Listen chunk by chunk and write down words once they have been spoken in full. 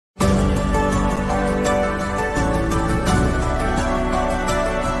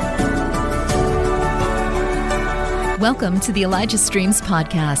Welcome to the Elijah Streams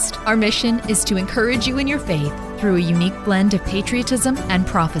podcast. Our mission is to encourage you in your faith through a unique blend of patriotism and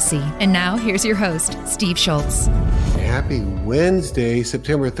prophecy. And now, here's your host, Steve Schultz. Happy Wednesday,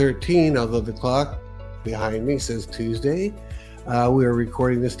 September 13, although the clock behind me says Tuesday. We are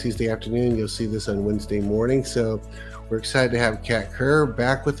recording this Tuesday afternoon. You'll see this on Wednesday morning. So we're excited to have Kerr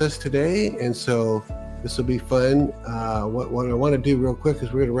back with us today. And so this will be fun. What I want to do real quick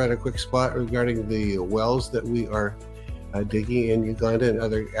is we're going to write a quick spot regarding the wells that we are digging in Uganda and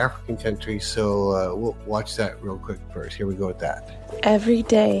other African countries. So we'll watch that real quick first. Here we go with that. Every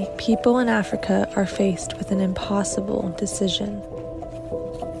day, people in Africa are faced with an impossible decision.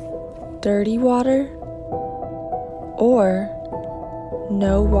 Dirty water or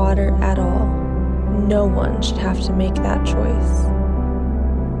no water at all. No one should have to make that choice.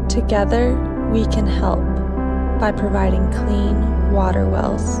 Together, we can help by providing clean water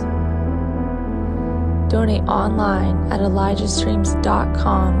wells. Donate online at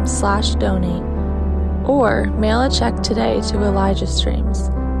ElijahStreams.com/donate or mail a check today to Elijah Streams,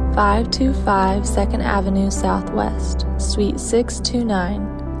 525 2nd Avenue Southwest, Suite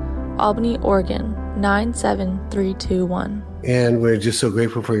 629, Albany, Oregon, 97321. And we're just so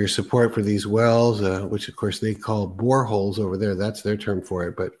grateful for your support for these wells, which of course they call boreholes over there. That's their term for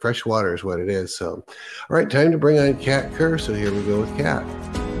it, but fresh water is what it is. So, all right, time to bring on Kerr. So here we go with Kat.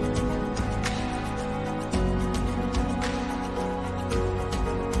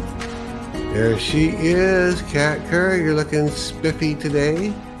 There she is, Kerr. You're looking spiffy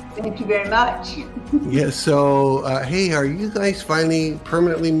today. Thank you very much. Yeah, so, hey, are you guys finally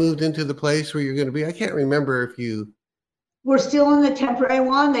permanently moved into the place where you're going to be? I can't remember if you... We're still in the temporary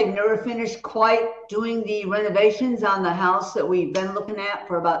one. They've never finished quite doing the renovations on the house that we've been looking at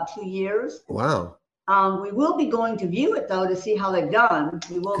for about 2 years. Wow. We will be going to view it, though, to see how they've done.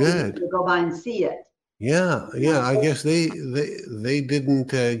 We will be able to go by and see it. Yeah. I guess they didn't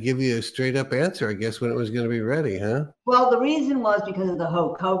give you a straight up answer, I guess, when it was going to be ready, huh? Well, the reason was because of the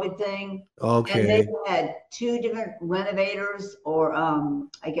whole COVID thing. Okay. And they had two different renovators, or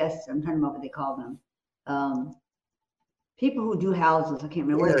I guess I'm trying to remember what they call them. People who do houses, I can't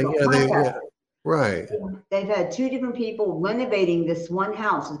remember what they're called. Right. They've had two different people renovating this one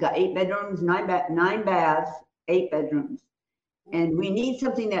house. It's got 8 bedrooms, 9 baths, 8 bedrooms. And we need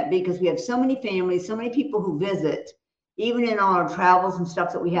something that big because we have so many families, so many people who visit, even in all our travels and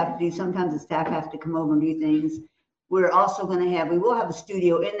stuff that we have to do. Sometimes the staff has to come over and do things. We will have a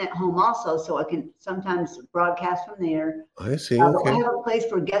studio in that home also, so I can sometimes broadcast from there. I see. Okay. We have a place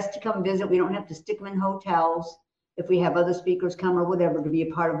for guests to come visit. We don't have to stick them in hotels if we have other speakers come or whatever to be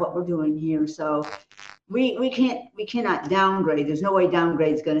a part of what we're doing here. So we cannot downgrade. There's no way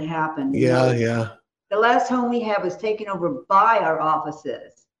downgrade is going to happen. Yeah. The last home we have was taken over by our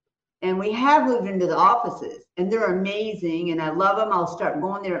offices, and we have moved into the offices, and they're amazing, and I love them. I'll start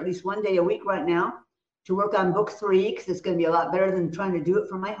going there at least one day a week right now to work on book 3, because it's going to be a lot better than trying to do it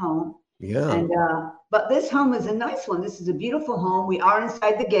from my home. Yeah. And but this home is a nice one. This is a beautiful home. We are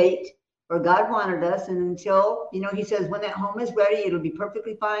inside the gate where God wanted us, and until He says when that home is ready, it'll be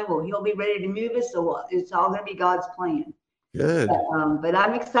perfectly fine. Well, He'll be ready to move us, so it's all going to be God's plan. Good. But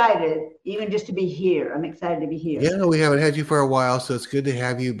I'm excited, even just to be here. I'm excited to be here. Yeah, we haven't had you for a while, so it's good to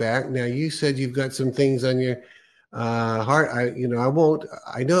have you back. Now, you said you've got some things on your heart. I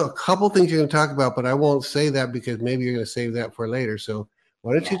know a couple things you're going to talk about, but I won't say that because maybe you're going to save that for later. So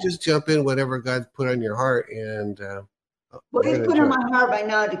why don't you just jump in whatever God's put on your heart? And what He's put on my heart right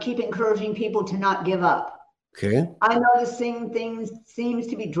now to keep encouraging people to not give up. Okay. I know this things seems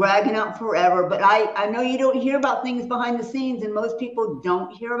to be dragging out forever, but I know you don't hear about things behind the scenes, and most people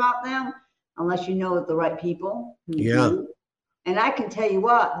don't hear about them unless you know the right people who do. And I can tell you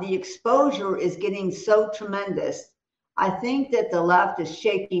what, the exposure is getting so tremendous. I think that the left is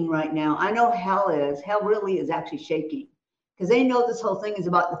shaking right now. I know hell really is actually shaking, because they know this whole thing is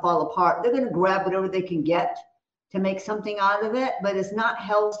about to fall apart. They're going to grab whatever they can get to make something out of it, but it's not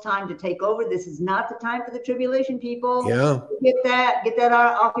hell's time to take over. This is not the time for the tribulation, people. Yeah. Get that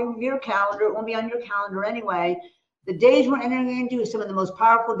off of your calendar. It won't be on your calendar anyway. The days we're entering into are some of the most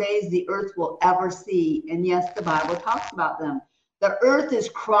powerful days the earth will ever see. And yes, the Bible talks about them. The earth is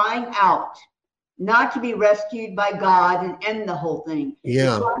crying out not to be rescued by God and end the whole thing.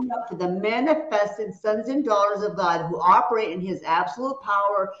 Yeah. It's crying out for the manifested sons and daughters of God who operate in His absolute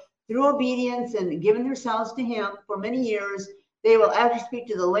power through obedience and giving themselves to Him for many years. They will actually speak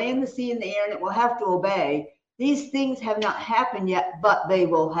to the land, the sea, and the air, and it will have to obey. These things have not happened yet, but they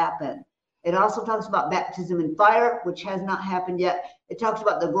will happen. It also talks about baptism in fire, which has not happened yet. It talks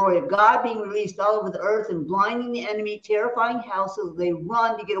about the glory of God being released all over the earth and blinding the enemy, terrifying hell, so they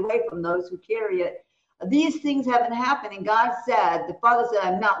run to get away from those who carry it. These things haven't happened. And God said, the Father said,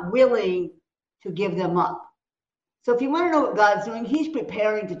 I'm not willing to give them up. So if you want to know what God's doing, he's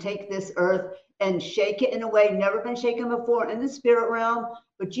preparing to take this earth and shake it in a way never been shaken before in the spirit realm.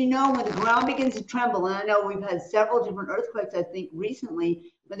 But you know, when the ground begins to tremble, and I know we've had several different earthquakes, I think,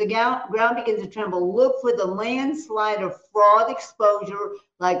 recently, when the ground begins to tremble, look for the landslide of fraud exposure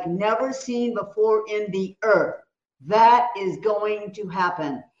like never seen before in the earth. That is going to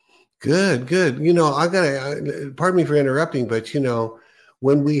happen. Good. You know, pardon me for interrupting, but you know,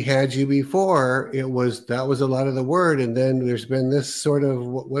 when we had you before, that was a lot of the word. And then there's been this sort of,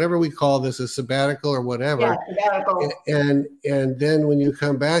 whatever we call this, a sabbatical or whatever. Yeah, sabbatical. And then when you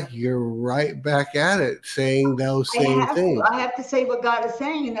come back, you're right back at it, saying those same things. I have to say what God is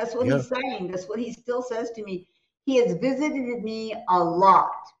saying, and that's what he's saying. That's what he still says to me. He has visited me a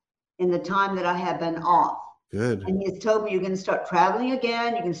lot in the time that I have been off. Good. And he has told me, you're going to start traveling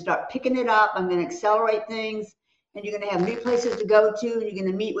again. You're going to start picking it up. I'm going to accelerate things. And you're going to have new places to go to. And you're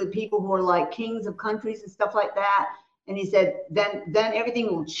going to meet with people who are like kings of countries and stuff like that. And he said, then everything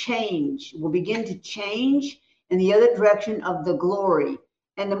will change, will begin to change in the other direction of the glory.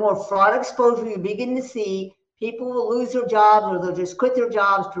 And the more fraud exposure you begin to see, people will lose their jobs, or they'll just quit their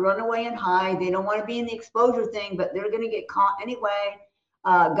jobs to run away and hide. They don't want to be in the exposure thing, but they're going to get caught anyway.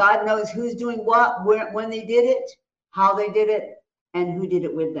 God knows who's doing what, when they did it, how they did it, and who did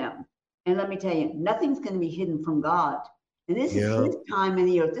it with them. And let me tell you, nothing's going to be hidden from God. And this is his time in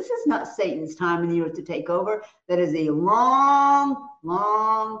the earth. This is not Satan's time in the earth to take over. That is a long,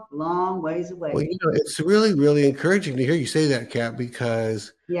 long, long ways away. Well, you know, it's really, really encouraging to hear you say that, Kat,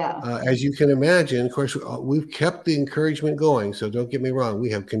 because as you can imagine, of course, we've kept the encouragement going. So don't get me wrong.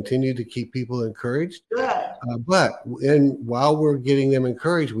 We have continued to keep people encouraged. Good. But while we're getting them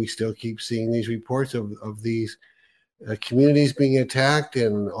encouraged, we still keep seeing these reports of these communities being attacked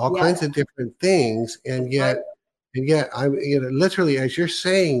and all kinds of different things. And yet, I'm literally, as you're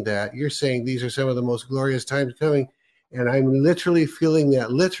saying that, you're saying these are some of the most glorious times coming. And I'm literally feeling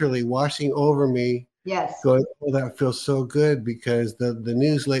that literally washing over me. Yes. Going, oh, that feels so good, because the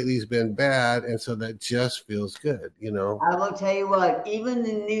news lately has been bad. And so that just feels good, you know. I will tell you what, even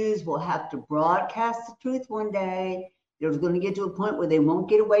the news will have to broadcast the truth one day. There's going to get to a point where they won't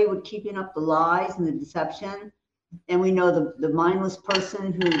get away with keeping up the lies and the deception. And we know the mindless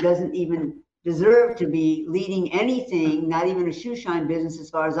person who doesn't even deserve to be leading anything, not even a shoe shine business as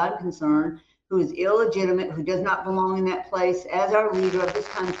far as I'm concerned, who is illegitimate, who does not belong in that place as our leader of this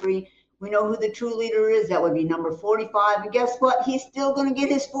country. We know who the true leader is. That would be number 45. And guess what? He's still going to get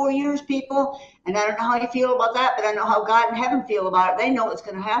his 4 years, people. And I don't know how you feel about that, but I know how God in heaven feel about it. They know what's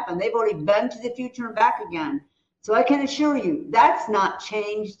going to happen. They've already been to the future and back again. So I can assure you that's not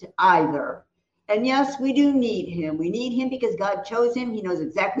changed either. And yes, we do need him. We need him because God chose him. He knows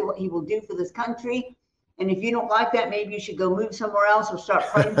exactly what he will do for this country. And if you don't like that, maybe you should go move somewhere else or start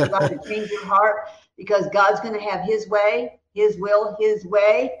praying for God to change your heart, because God's going to have his way, his will, his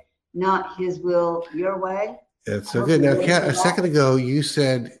way, not his will, your way. That's so good. Now, Kat, a second ago, you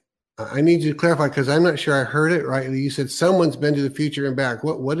said, I need you to clarify because I'm not sure I heard it right. You said someone's been to the future and back.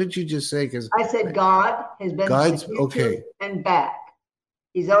 What did you just say? Because I said God has been to the future and back.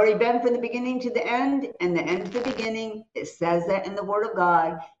 He's already been from the beginning to the end, and the end to the beginning. It says that in the Word of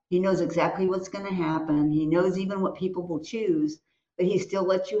God. He knows exactly what's going to happen. He knows even what people will choose, but he still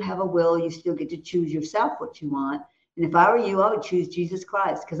lets you have a will. You still get to choose yourself what you want. And if I were you, I would choose Jesus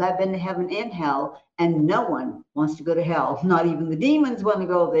Christ, because I've been to heaven and hell, and no one wants to go to hell. Not even the demons want to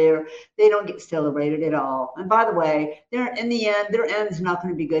go there. They don't get celebrated at all. And by the way, in the end, their end's not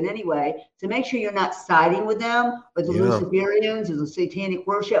going to be good anyway. So make sure you're not siding with them or the Luciferians or the satanic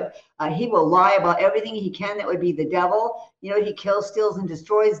worship. He will lie about everything he can. That would be the devil. You know, he kills, steals, and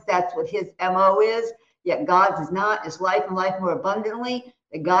destroys. That's what his MO is. Yet God's is not. It's life and life more abundantly.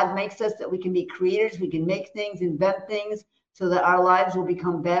 That God makes us that we can be creators, we can make things, invent things, so that our lives will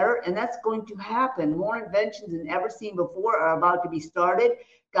become better. And that's going to happen. More inventions than ever seen before are about to be started.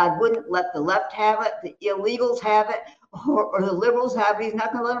 God wouldn't let the left have it, the illegals have it, or the liberals have it. He's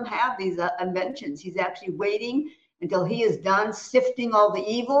not going to let them have these inventions. He's actually waiting until he is done sifting all the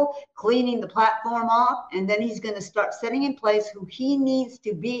evil, cleaning the platform off, and then he's going to start setting in place who he needs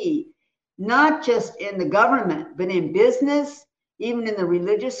to be, not just in the government, but in business, even in the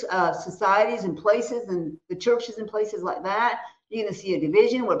religious societies and places and the churches and places like that. You're going to see a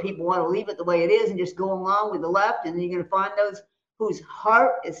division where people want to leave it the way it is and just go along with the left. And then you're going to find those whose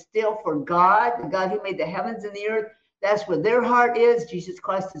heart is still for God, the God who made the heavens and the earth. That's where their heart is. Jesus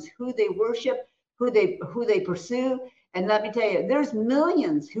Christ is who they worship, who they pursue. And let me tell you, there's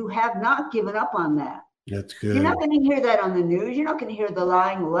millions who have not given up on that. That's good. You're not going to hear that on the news. You're not going to hear the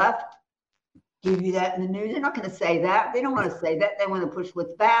lying left give you that in the news. They're not going to say that. They don't want to say that. They want to push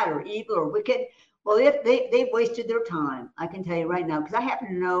what's bad or evil or wicked. Well, if they've wasted their time, I can tell you right now, because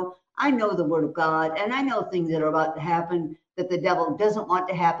I know the word of God, and I know things that are about to happen that the devil doesn't want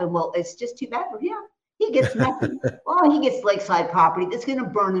to happen. Well, it's just too bad for him. He gets nothing. Well, he gets lakeside property that's going to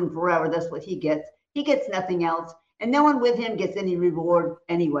burn him forever. That's what he gets. He gets nothing else. And no one with him gets any reward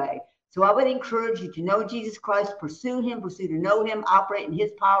anyway. So I would encourage you to know Jesus Christ, pursue him, pursue to know him, operate in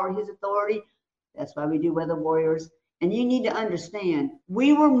his power, his authority. That's why we do Weather Warriors. And you need to understand,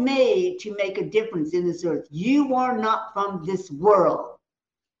 we were made to make a difference in this earth. You are not from this world.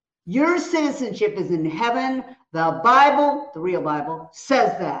 Your citizenship is in heaven. The Bible, the real Bible,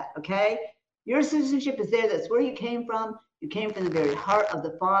 says that, okay? Your citizenship is there. That's where you came from. You came from the very heart of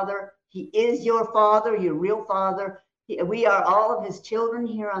the Father. He is your Father, your real Father. We are all of his children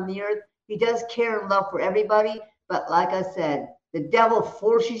here on the earth. He does care and love for everybody. But like I said, the devil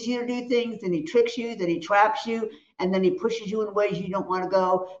forces you to do things, and he tricks you, then he traps you, and then he pushes you in ways you don't want to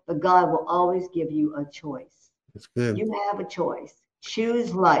go. But God will always give you a choice. That's good. You have a choice.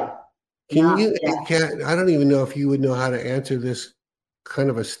 Choose life. Can you, Kat, I don't even know if you would know how to answer this kind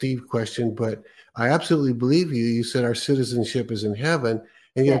of a Steve question, but I absolutely believe you. You said our citizenship is in heaven,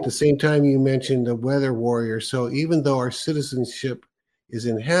 and yet at the same time you mentioned the Weather Warrior. So even though our citizenship is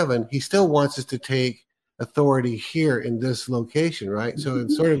in heaven, he still wants us to take authority here in this location, right? So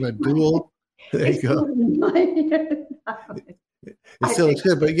it's sort of a dual. There you go. It's still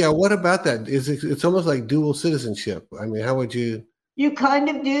good, but yeah, what about that? It's almost like dual citizenship. I mean, how would you? You kind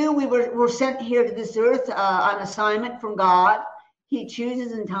of do. We're sent here to this earth on assignment from God. He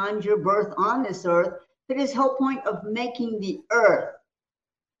chooses and times your birth on this earth. But his whole point of making the earth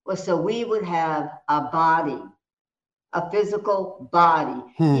was so we would have a body, a physical body.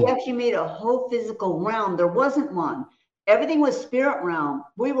 He actually made a whole physical realm. There wasn't one. Everything was spirit realm.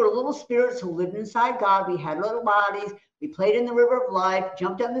 We were little spirits who lived inside God. We had little bodies. We played in the river of life,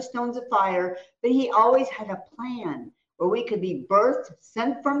 jumped on the stones of fire. But he always had a plan where we could be birthed,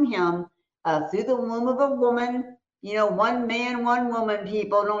 sent from him through the womb of a woman. You know, one man, one woman,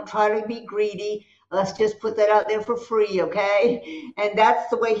 people. Don't try to be greedy. Let's just put that out there for free, okay? And that's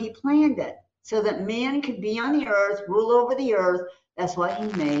the way he planned it, so that man could be on the earth, rule over the earth. That's why he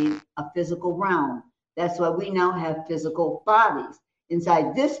made a physical realm. That's why we now have physical bodies.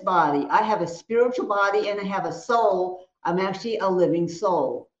 Inside this body, I have a spiritual body and I have a soul. I'm actually a living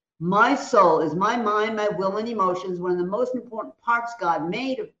soul. My soul is my mind, my will, and emotions. One of the most important parts God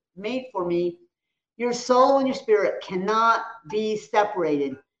made for me. Your soul and your spirit cannot be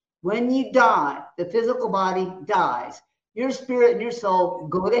separated. When you die, the physical body dies. Your spirit and your soul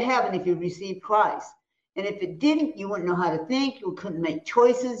go to heaven if you receive Christ. And if it didn't, you wouldn't know how to think. You couldn't make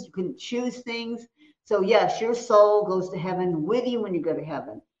choices. You couldn't choose things. So yes, your soul goes to heaven with you when you go to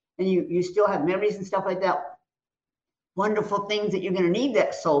heaven. And you still have memories and stuff like that. Wonderful things that you're going to need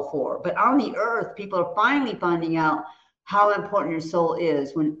that soul for. But on the earth, people are finally finding out how important your soul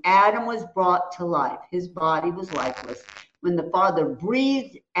is. When Adam was brought to life, his body was lifeless. When the Father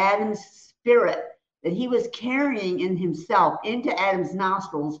breathed Adam's spirit that he was carrying in himself into Adam's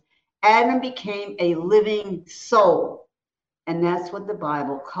nostrils, Adam became a living soul. And that's what the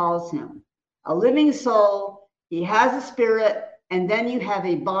Bible calls him. A living soul. He has a spirit, and then you have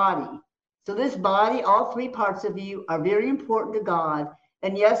a body. So this body, all three parts of you, are very important to God.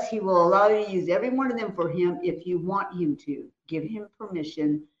 And yes, he will allow you to use every one of them for him if you want him to. Give him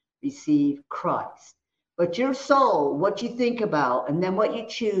permission, receive Christ. But your soul, what you think about, and then what you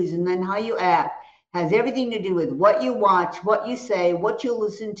choose, and then how you act, has everything to do with what you watch, what you say, what you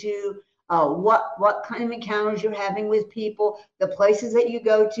listen to, what kind of encounters you're having with people, the places that you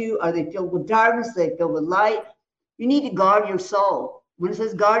go to. Are they filled with darkness? Are they filled with light? You need to guard your soul. When it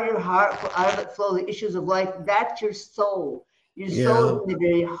says guard your heart, for out of it flow the issues of life, that's your soul. Your soul is in the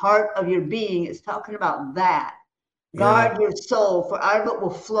very heart of your being. It's talking about that. Guard your soul, for out of it will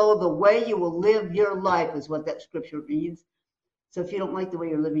flow the way you will live your life, is what that scripture means. So if you don't like the way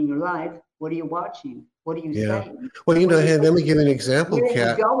you're living your life, what are you watching? What are you saying? Well, you know, hey, let me give you an example,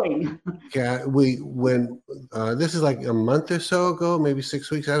 Kat. Where are you going? Kat, when this is like a month or so ago, maybe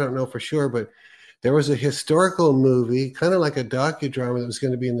 6 weeks, I don't know for sure, but there was a historical movie, kind of like a docudrama that was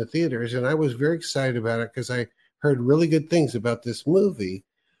going to be in the theaters, and I was very excited about it because I heard really good things about this movie.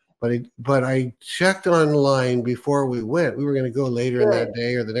 But I checked online before we went. We were going to go later in that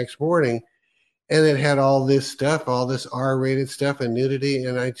day or the next morning, and it had all this stuff, all this R-rated stuff and nudity.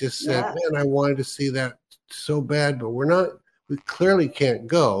 And I just said, man, I wanted to see that so bad, but we clearly can't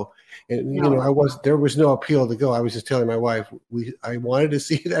go. And No. there was no appeal to go. I was just telling my wife I wanted to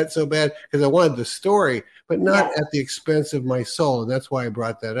see that so bad because I wanted the story, but not Yes. at the expense of my soul. And that's why I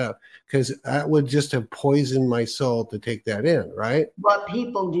brought that up, because that would just have poisoned my soul to take that in, right? What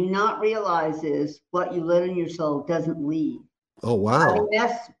people do not realize is what you let in your soul doesn't leave. Oh, I mean, wow.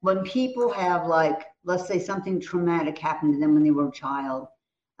 that's when people have, like, let's say something traumatic happened to them when they were a child.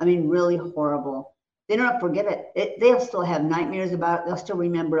 I mean, really horrible. They don't forget it. They'll still have nightmares about it. They'll still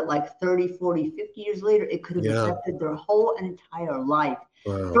remember it like 30, 40, 50 years later. It could have Yeah. affected their whole entire life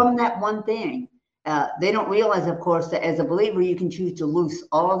Wow. from that one thing. They don't realize, of course, that as a believer, you can choose to loose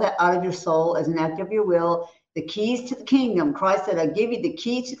all of that out of your soul as an act of your will. The keys to the kingdom. Christ said, I give you the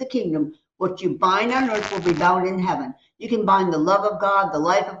keys to the kingdom. What you bind on earth will be bound in heaven. You can bind the love of God, the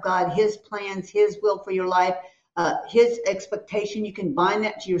life of God, his plans, his will for your life, his expectation. You can bind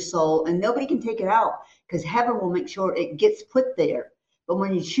that to your soul, and nobody can take it out because heaven will make sure it gets put there. But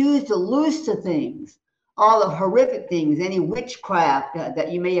when you choose to loose the things, all the horrific things, any witchcraft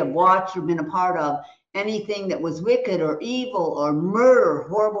that you may have watched or been a part of, anything that was wicked or evil or murder,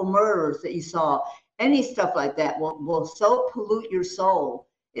 horrible murders that you saw, any stuff like that will so pollute your soul.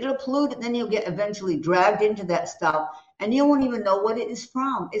 It'll pollute it, then you'll get eventually dragged into that stuff, and you won't even know what it is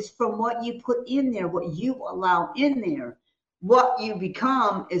from. It's from what you put in there, what you allow in there. What you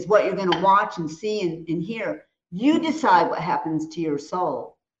become is what you're going to watch and see and hear. You decide what happens to your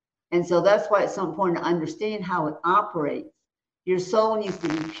soul. And so that's why it's so important to understand how it operates. Your soul needs to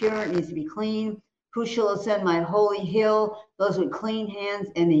be pure, it needs to be clean. Who shall ascend my holy hill? Those with clean hands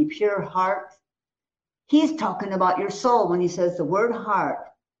and a pure heart. He's talking about your soul when he says the word heart.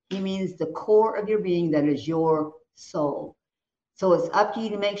 He means the core of your being, that is your soul. So it's up to you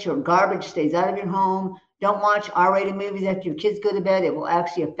to make sure garbage stays out of your home. Don't watch R-rated movies after your kids go to bed. It will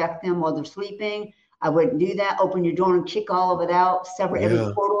actually affect them while they're sleeping. I wouldn't do that. Open your door and kick all of it out. Sever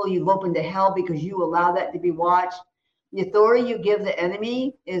every portal you've opened to hell because you allow that to be watched. The authority you give the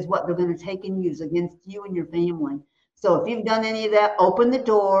enemy is what they're going to take and use against you and your family. So if you've done any of that, open the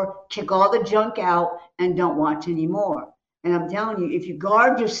door, kick all the junk out, and don't watch anymore. And I'm telling you, if you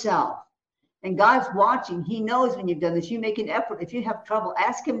guard yourself, and God's watching, he knows when you've done this. You make an effort. If you have trouble,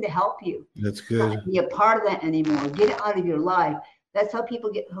 ask him to help you. That's good. Don't be a part of that anymore. Get it out of your life. That's how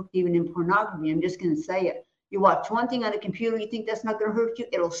people get hooked even in pornography. I'm just going to say it. You watch one thing on a computer, you think that's not going to hurt you.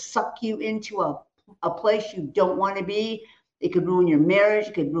 It'll suck you into a place you don't want to be. It could ruin your marriage.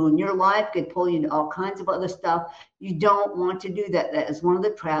 It could ruin your life. It could pull you into all kinds of other stuff. You don't want to do that. That is one of the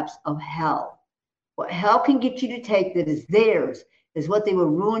traps of hell. What hell can get you to take that is theirs is what they will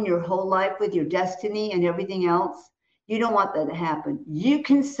ruin your whole life with, your destiny and everything else. You don't want that to happen. You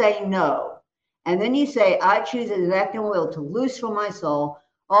can say no. And then you say, I choose as an act and will to loose from my soul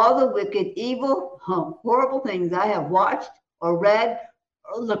all the wicked, evil, horrible things I have watched or read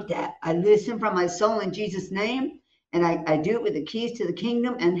or looked at. I loose them from my soul in Jesus' name. And I do it with the keys to the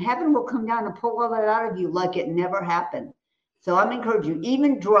kingdom. And heaven will come down and pull all that out of you like it never happened. So I'm encouraging you,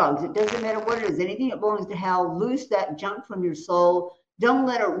 even drugs, it doesn't matter what it is, anything that belongs to hell, loose that junk from your soul. Don't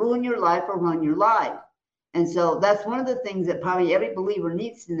let it ruin your life or run your life. And so that's one of the things that probably every believer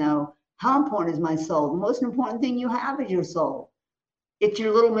needs to know. How important is my soul? The most important thing you have is your soul. It's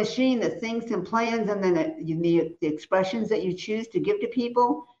your little machine that thinks and plans, and then the expressions that you choose to give to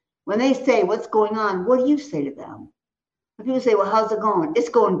people. When they say, what's going on? What do you say to them? When people say, well, how's it going? It's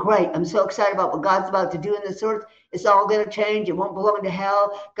going great. I'm so excited about what God's about to do in this earth. It's all going to change. It won't belong to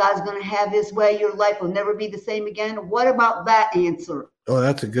hell. God's going to have his way. Your life will never be the same again. What about that answer? Oh,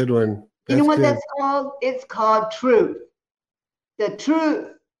 that's a good one. You know what that's called? It's called truth. The truth.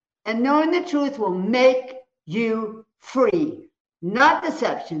 And knowing the truth will make you free. Not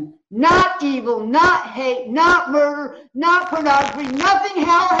deception, not evil, not hate, not murder, not pornography. Nothing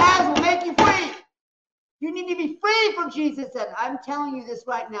hell has will make you free. You need to be free from Jesus. And I'm telling you this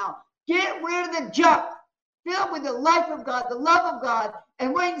right now. Get rid of the junk. Filled with the life of God, the love of God,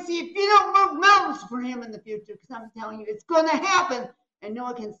 and wait and see if you don't move mountains for him in the future. Because I'm telling you, it's going to happen, and no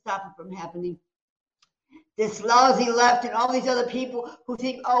one can stop it from happening. This lousy left and all these other people who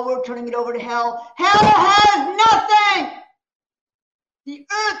think, oh, we're turning it over to hell. Hell has nothing. The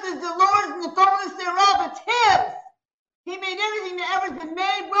earth is the Lord's and the fullness thereof. It's his. He made everything that ever's been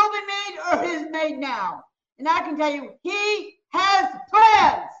made, will be made, or is made now. And I can tell you, he has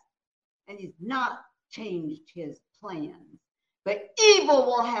plans. And he's not changed his plans. But evil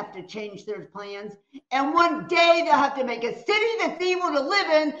will have to change their plans. And one day they'll have to make a city that's evil to live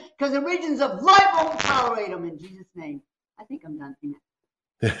in because the regions of light won't tolerate them. In Jesus' name. I think I'm done.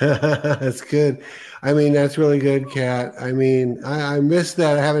 That's good. I mean, that's really good, Kat. I mean, I missed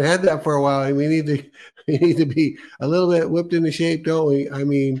that. I haven't had that for a while. We need to be a little bit whipped into shape, don't we? I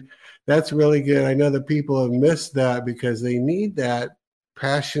mean, That's really good. I know that people have missed that because they need that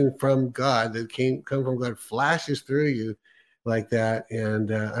passion from God that come from God, flashes through you like that.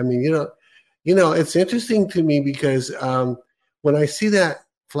 And I mean, it's interesting to me because when I see that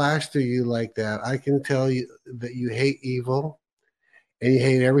flash through you like that, I can tell you that you hate evil and you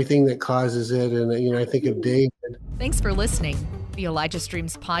hate everything that causes it. And, I think of David. Thanks for listening. The Elijah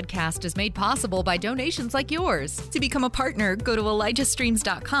Streams podcast is made possible by donations like yours. To become a partner, go to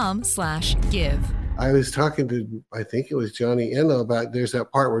ElijahStreams.com/give. I was talking to, I think it was Johnny Enno about, there's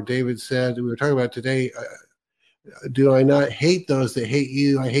that part where David said, we were talking about today, do I not hate those that hate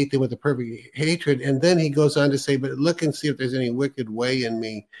you? I hate them with a perfect hatred. And then he goes on to say, but look and see if there's any wicked way in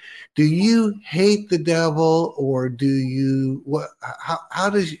me. Do you hate the devil, or do you, how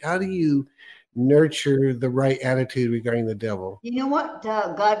do you nurture the right attitude regarding the devil? You know what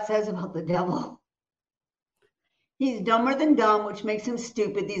God says about the devil? He's dumber than dumb, which makes him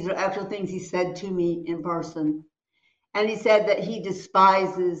stupid. These are actual things he said to me in person. And he said that he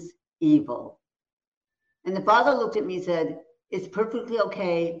despises evil. And the Father looked at me and said, it's perfectly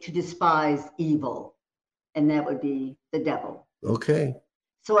okay to despise evil. And that would be the devil. Okay.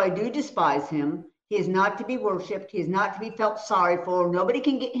 So I do despise him. He is not to be worshipped. He is not to be felt sorry for. Nobody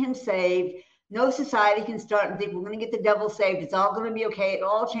can get him saved. No society can start and think we're going to get the devil saved. It's all going to be okay. It'll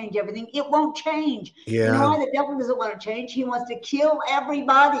all change everything. It won't change. Yeah. You know why the devil doesn't want to change? He wants to kill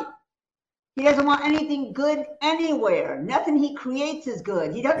everybody. He doesn't want anything good anywhere. Nothing he creates is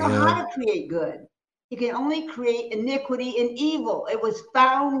good. He doesn't know how to create good. He can only create iniquity and evil. It was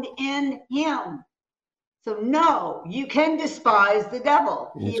found in him. So no, you can despise the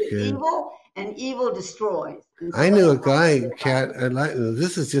devil. He is evil, and evil destroys. I knew a guy, Kat,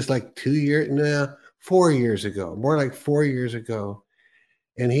 this is just like 4 years ago, more like 4 years ago.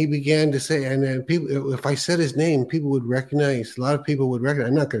 And he began to say, and then people, if I said his name, people would recognize, a lot of people would recognize,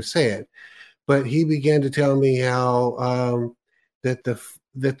 I'm not going to say it, but he began to tell me how that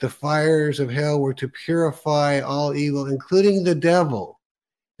the fires of hell were to purify all evil, including the devil.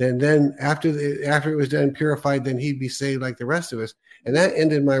 And then after it was done, purified, then he'd be saved like the rest of us. And that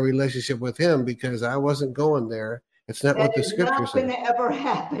ended my relationship with him because I wasn't going there. It's not what the scripture says. That's not going to ever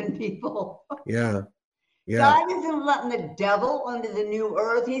happen, people. Yeah. God isn't letting the devil into the new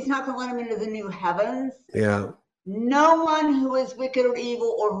earth. He's not going to let him into the new heavens. Yeah. No one who is wicked or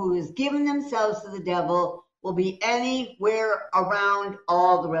evil or who has given themselves to the devil will be anywhere around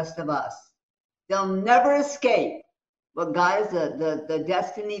all the rest of us. They'll never escape. But God is the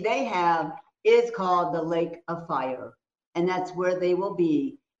destiny they have is called the lake of fire. And that's where they will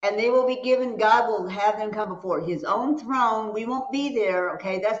be. And they will be given, God will have them come before his own throne. We won't be there,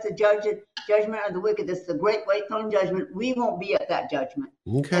 okay? That's the judgment of the wicked. That's the great white throne judgment. We won't be at that judgment.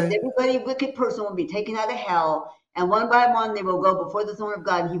 Okay. And everybody wicked person will be taken out of hell. And one by one, they will go before the throne of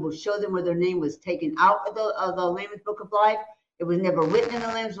God. And he will show them where their name was taken out of the Lamb's Book of Life. It was never written in the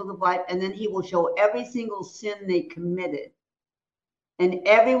Lamb's Book of Life. And then he will show every single sin they committed. And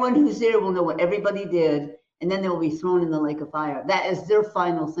everyone who's there will know what everybody did. And then they will be thrown in the lake of fire. That is their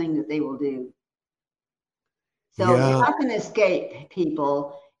final thing that they will do. So you're not going to escape,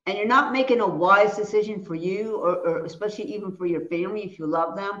 people. And you're not making a wise decision for you or especially even for your family if you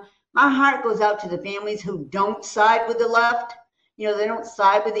love them. My heart goes out to the families who don't side with the left. You know, they don't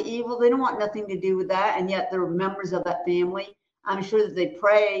side with the evil. They don't want nothing to do with that. And yet they're members of that family. I'm sure that they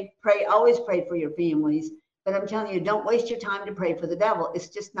pray, always pray for your families. But I'm telling you, don't waste your time to pray for the devil. It's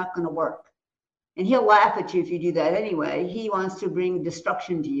just not going to work. And he'll laugh at you if you do that anyway. He wants to bring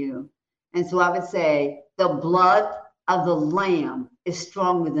destruction to you. And so I would say the blood of the Lamb is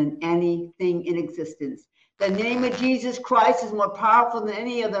stronger than anything in existence. The name of Jesus Christ is more powerful than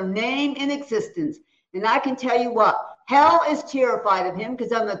any other name in existence. And I can tell you what, hell is terrified of him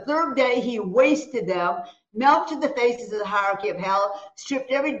because on the third day he wasted them, melted the faces of the hierarchy of hell, stripped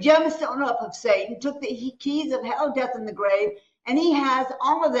every gemstone up of Satan, took the keys of hell, death, and the grave, and he has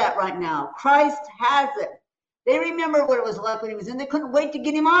all of that right now. Christ has it. They remember what it was like when he was in. They couldn't wait to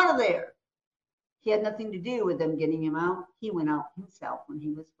get him out of there. He had nothing to do with them getting him out. He went out himself when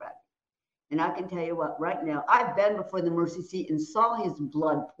he was ready. And I can tell you what, right now, I've been before the mercy seat and saw his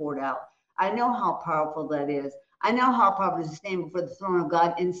blood poured out. I know how powerful that is. I know how powerful it is to stand before the throne of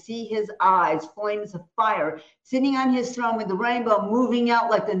God and see his eyes, flames of fire, sitting on his throne with the rainbow moving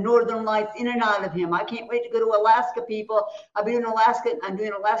out like the northern lights in and out of him. I can't wait to go to Alaska, people. I'll be in Alaska. I'm doing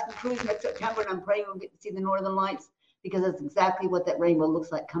an Alaska cruise next September, and I'm praying we'll get to see the northern lights because that's exactly what that rainbow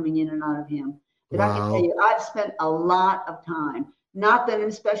looks like coming in and out of him. But wow. I can tell you, I've spent a lot of time. Not that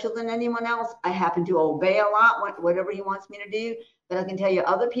I'm special than anyone else. I happen to obey a lot, whatever he wants me to do. But I can tell you,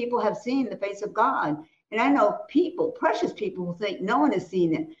 other people have seen the face of God. And I know people, precious people, who think no one has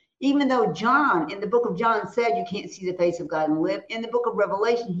seen it. Even though John, in the book of John, said you can't see the face of God and live, in the book of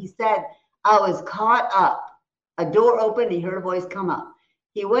Revelation, he said, I was caught up. A door opened, he heard a voice come up.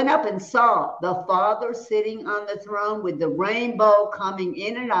 He went up and saw the Father sitting on the throne with the rainbow coming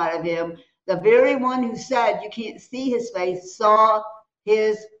in and out of him. The very one who said you can't see his face saw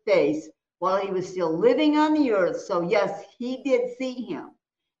his face while he was still living on the earth. So yes, he did see him.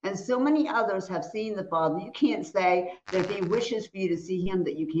 And so many others have seen the Father. You can't say that if he wishes for you to see him,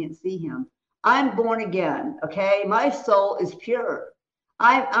 that you can't see him. I'm born again, okay? My soul is pure.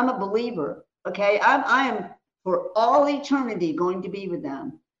 I'm a believer, okay? I am for all eternity going to be with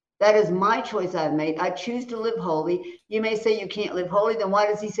them. That is my choice I've made. I choose to live holy. You may say you can't live holy. Then why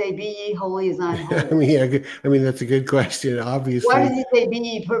does he say, be ye holy as I'm holy? I mean, that's a good question, obviously. Why does he say, be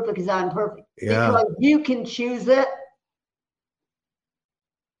ye perfect as I'm perfect? Yeah. Because you can choose it.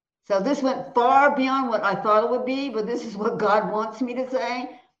 So this went far beyond what I thought it would be, but this is what God wants me to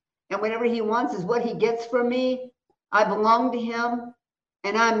say. And whatever he wants is what he gets from me. I belong to him,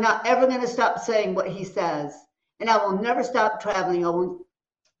 and I'm not ever going to stop saying what he says. And I will never stop traveling. I will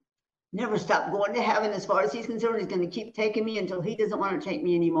never stop going to heaven. As far as he's concerned, he's going to keep taking me until he doesn't want to take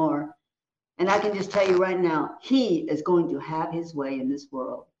me anymore. And I can just tell you right now, he is going to have his way in this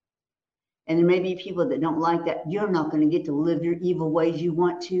world. And there may be people that don't like that. You're not going to get to live your evil ways you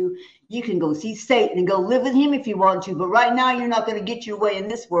want to. You can go see Satan and go live with him if you want to. But right now, you're not going to get your way in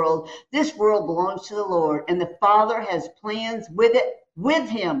this world. This world belongs to the Lord. And the Father has plans with it, with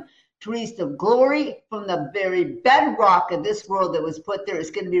him, to release the glory from the very bedrock of this world that was put there.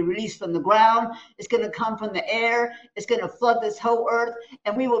 It's going to be released from the ground. It's going to come from the air. It's going to flood this whole earth.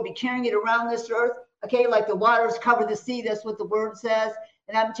 And we will be carrying it around this earth. Okay, like the waters cover the sea. That's what the word says.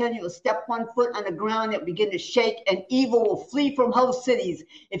 And I'm telling you, step 1 foot on the ground, it'll begin to shake, and evil will flee from whole cities.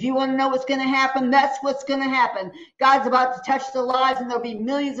 If you want to know what's going to happen, that's what's going to happen. God's about to touch the lives, and there'll be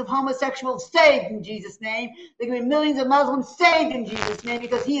millions of homosexuals saved in Jesus' name. There'll be millions of Muslims saved in Jesus' name,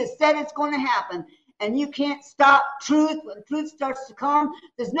 because he has said it's going to happen. And you can't stop truth. When truth starts to come,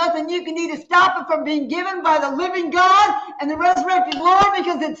 there's nothing you can do to stop it from being given by the living God and the resurrected Lord,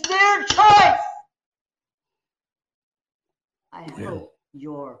 because it's their choice. I hope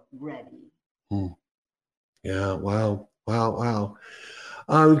you're ready. Yeah. Wow.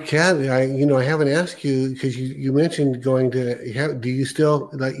 Kat, I haven't asked you, because you mentioned going to, do you still,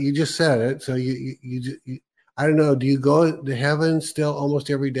 like you just said it, so you I don't know, do you go to heaven still almost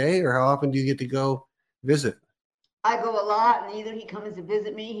every day, or how often do you get to go visit? I go a lot, and either he comes to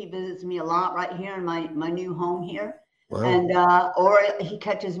visit me, he visits me a lot right here in my new home here. Wow. And or he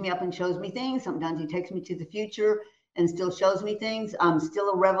catches me up and shows me things. Sometimes he takes me to the future and still shows me things. I'm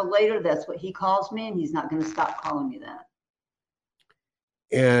still a revelator. That's what he calls me, and he's not going to stop calling me that.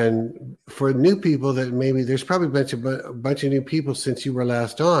 And for new people, that maybe there's probably a bunch of new people since you were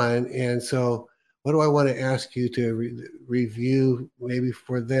last on. And so what do I want to ask you to review maybe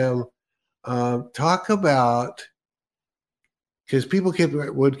for them? Talk about, because people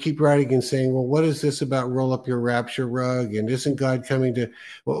would keep writing and saying, well, what is this about roll up your rapture rug? And isn't God coming to,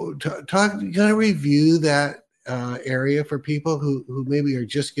 well, kind of review that area for people who maybe are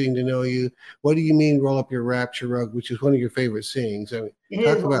just getting to know you. What do you mean roll up your rapture rug, which is one of your favorite sayings? I mean,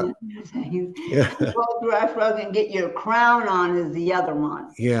 talk about roll up your rapture rug and get your crown on is the other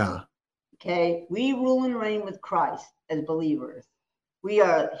one. Yeah. Okay. We rule and reign with Christ as believers. He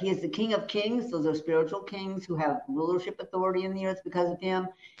is the King of Kings. Those are spiritual kings who have rulership authority in the earth because of him.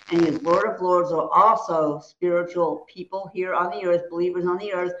 And he is Lord of Lords, are also spiritual people here on the earth, believers on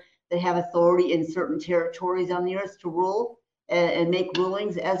the earth, that have authority in certain territories on the earth to rule and make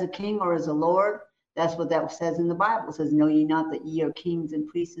rulings as a king or as a lord. That's what that says in the Bible. It says, know ye not that ye are kings and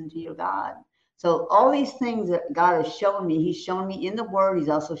priests unto your God. So all these things that God has shown me, he's shown me in the word. He's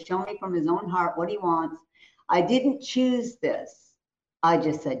also shown me from his own heart what he wants. I didn't choose this. I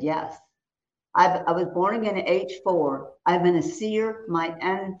just said yes. I was born again at age 4. I've been a seer my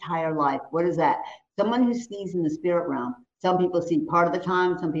entire life. What is that? Someone who sees in the spirit realm. Some people see part of the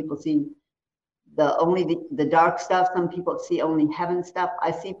time. Some people see only the dark stuff. Some people see only heaven stuff.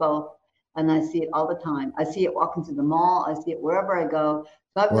 I see both, and I see it all the time. I see it walking through the mall. I see it wherever I go.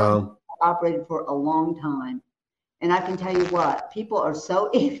 So I've operated for a long time. And I can tell you what, people are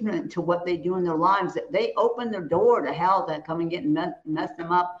so ignorant to what they do in their lives that they open their door to hell to come and get and mess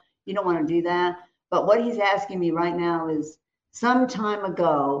them up. You don't want to do that. But what he's asking me right now is, some time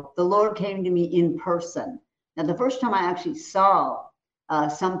ago, the Lord came to me in person. Now, the first time I actually saw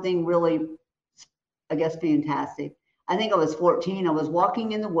something really, I guess, fantastic, I think I was 14. I was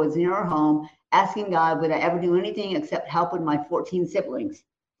walking in the woods near our home, asking God, would I ever do anything except help with my 14 siblings?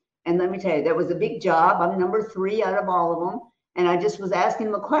 And let me tell you, that was a big job. I'm number 3 out of all of them. And I just was asking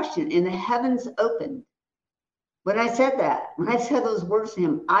him a question, and the heavens opened. When I said those words to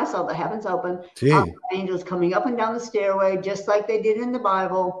him, I saw the heavens open. I saw angels coming up and down the stairway, just like they did in the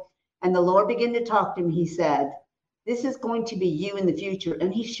Bible. And the Lord began to talk to him. He said, this is going to be you in the future.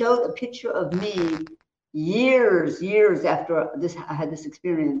 And he showed a picture of me years after I had this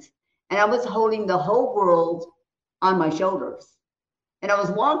experience. And I was holding the whole world on my shoulders. And I was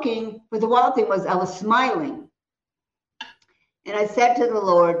walking, but the wild thing was I was smiling. And I said to the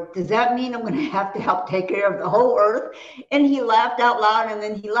Lord, does that mean I'm going to have to help take care of the whole earth? And he laughed out loud, and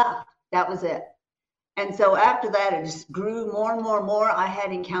then he left. That was it. And so after that, it just grew more and more and more. I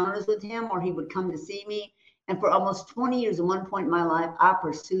had encounters with him, or he would come to see me. And for almost 20 years, at one point in my life, I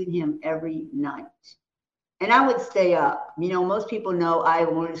pursued him every night. And I would stay up. You know, most people know I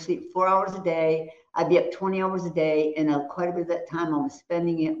wanted to sleep 4 hours a day. I'd be up 20 hours a day. And quite a bit of that time, I was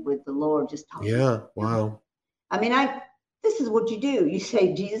spending it with the Lord, just talking. Yeah, wow. I mean, this is what you do. You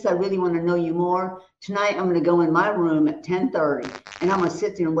say, Jesus, I really want to know you more. Tonight, I'm going to go in my room at 10:30, and I'm going to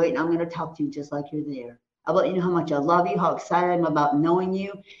sit there and wait, and I'm going to talk to you just like you're there. I'll let you know how much I love you, how excited I am about knowing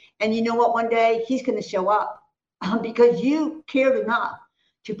you. And you know what? One day, he's going to show up because you cared enough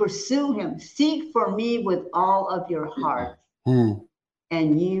to pursue him. Seek for me with all of your heart,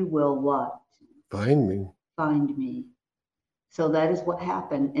 and you will what? Find me. Find me. So that is what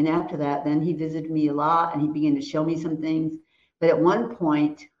happened. And after that, then he visited me a lot, and he began to show me some things. But at one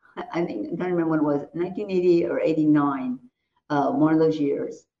point, I think, I don't remember when it was, 1980 or 89, one of those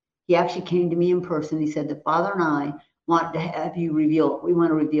years, he actually came to me in person. He said, the Father and I want to have you reveal, we want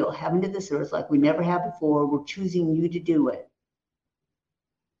to reveal heaven to this earth like we never have before. We're choosing you to do it.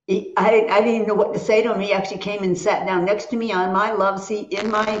 I didn't even know what to say to him. He actually came and sat down next to me on my love seat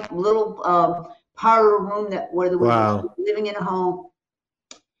in my little parlor room where we were living in a home.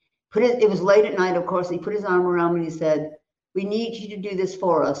 It was late at night, of course. He put his arm around me and he said, we need you to do this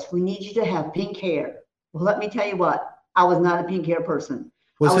for us. We need you to have pink hair. Well, let me tell you what, I was not a pink hair person.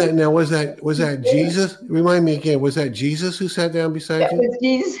 Was that Jesus? Remind me again, was that Jesus who sat down beside you? It was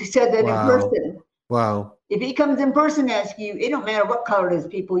Jesus who said that in person. Wow. If he comes in person and asks you, it don't matter what color it is,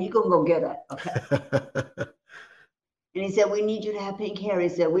 people, you can go get it. Okay. And he said, we need you to have pink hair. He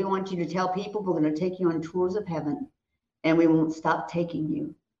said, we want you to tell people we're going to take you on tours of heaven, and we won't stop taking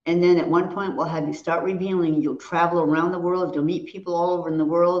you. And then at one point, we'll have you start revealing. You'll travel around the world. You'll meet people all over in the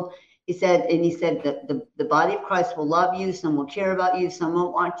world. He said that the body of Christ will love you. Some will care about you. Some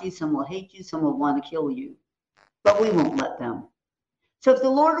won't want you. Some will hate you. Some will want to kill you. But we won't let them. So if the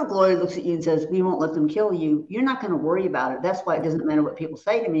Lord of glory looks at you and says, we won't let them kill you, you're not going to worry about it. That's why it doesn't matter what people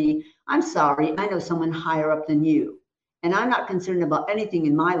say to me. I'm sorry. I know someone higher up than you. And I'm not concerned about anything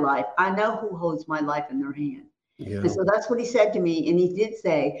in my life. I know who holds my life in their hand. Yeah. And so that's what he said to me. And he did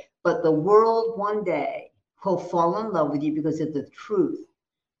say, but the world one day will fall in love with you because of the truth,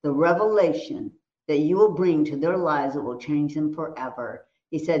 the revelation that you will bring to their lives that will change them forever.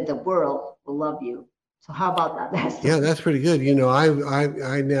 He said, the world will love you. So how about that? That's pretty good. You know,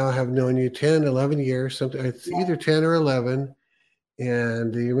 I now have known you 10, 11 years, something. It's either 10 or 11.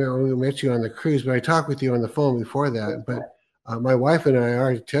 And you remember we met you on the cruise, but I talked with you on the phone before that. But my wife and I,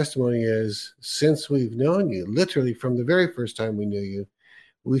 our testimony is since we've known you, literally from the very first time we knew you,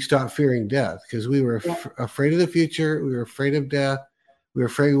 we stopped fearing death because we were afraid of the future. We were afraid of death. We were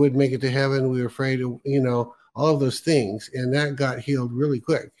afraid we wouldn't make it to heaven. We were afraid of, all of those things. And that got healed really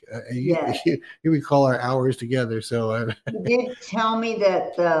quick. You recall our hours together. So you did tell me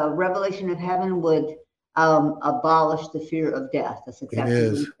that the revelation of heaven would abolish the fear of death. That's exactly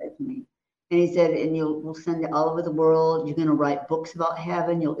what he said to me. And he said, and we'll send it all over the world. You're going to write books about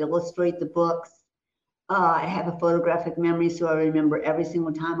heaven. You'll illustrate the books. I have a photographic memory, so I remember every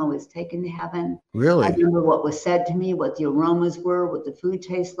single time I was taken to heaven. Really? I remember what was said to me, what the aromas were, what the food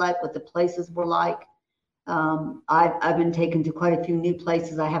tastes like, what the places were like. I've been taken to quite a few new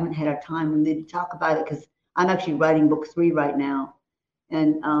places. I haven't had a time really to talk about it because I'm actually writing book 3 right now,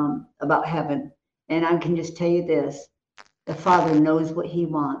 and about heaven. And I can just tell you this, the Father knows what he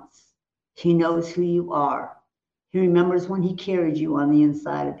wants. He knows who you are. He remembers when he carried you on the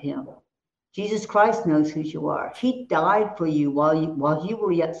inside of him. Jesus Christ knows who you are. He died for you while you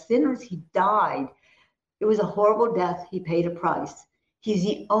were yet sinners. He died. It was a horrible death. He paid a price. He's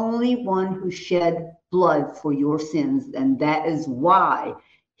the only one who shed blood for your sins. And that is why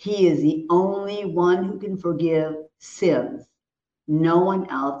he is the only one who can forgive sins. No one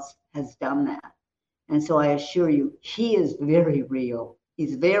else has done that. And so I assure you, he is very real.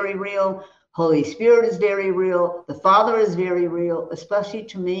 He's very real. Holy Spirit is very real. The Father is very real, especially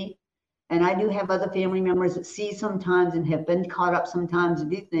to me. And I do have other family members that see sometimes and have been caught up sometimes to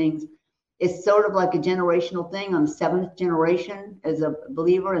do things. It's sort of like a generational thing. I'm 7th generation as a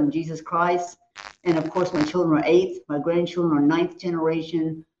believer in Jesus Christ. And of course, my children are 8th. My grandchildren are 9th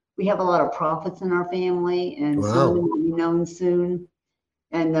generation. We have a lot of prophets in our family, and some of them will be known soon.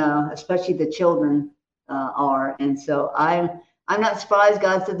 And especially the children are. And so I'm not surprised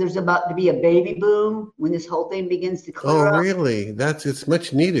God said there's about to be a baby boom when this whole thing begins to clear up. Oh, really? It's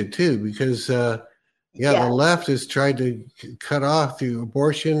much needed too, because the left has tried to cut off through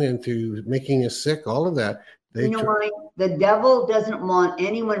abortion and through making us sick, all of that. The devil doesn't want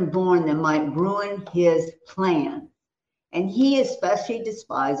anyone born that might ruin his plan. And he especially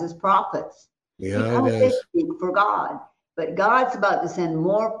despises prophets. Yeah, because they speak for God. But God's about to send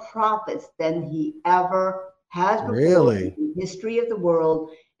more prophets than he ever has before in the history of the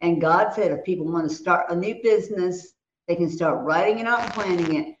world. And God said if people want to start a new business, they can start writing it out and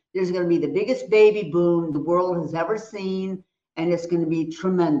planning it. There's going to be the biggest baby boom the world has ever seen, and it's going to be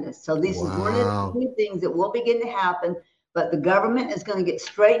tremendous. So this is one of the new things that will begin to happen. But the government is going to get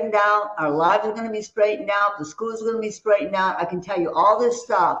straightened out. Our lives are going to be straightened out. The schools are going to be straightened out. I can tell you all this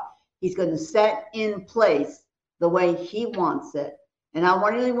stuff he's going to set in place the way he wants it. And I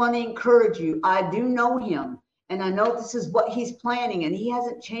really want to encourage you. I do know him, and I know this is what he's planning, and he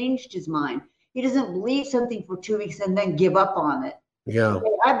hasn't changed his mind. He doesn't believe something for 2 weeks and then give up on it. Yeah.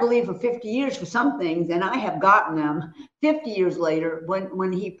 I believe for 50 years for some things, and I have gotten them 50 years later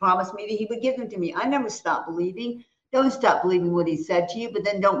when he promised me that he would give them to me. I never stopped believing. Don't stop believing what he said to you, but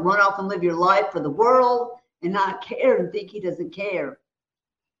then don't run off and live your life for the world and not care and think he doesn't care.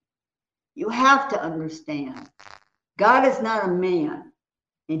 You have to understand, God is not a man,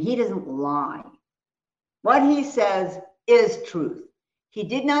 and he doesn't lie. What he says is truth. He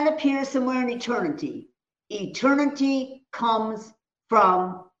did not appear somewhere in eternity. Eternity comes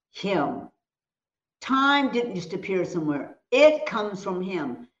from him. Time didn't just appear somewhere. It comes from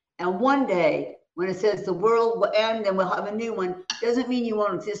him. And one day, when it says the world will end and we'll have a new one, doesn't mean you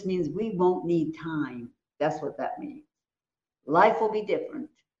won't exist, means we won't need time. That's what that means. Life will be different.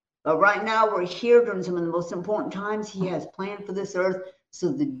 But right now we're here during some of the most important times he has planned for this earth.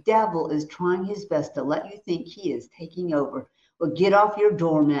 So the devil is trying his best to let you think he is taking over. Well, get off your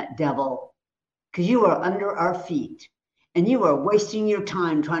doormat, devil, because you are under our feet and you are wasting your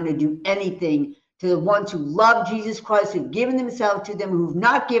time trying to do anything to the ones who love Jesus Christ, who've given themselves to them, who've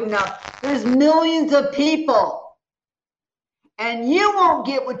not given up. There's millions of people. And you won't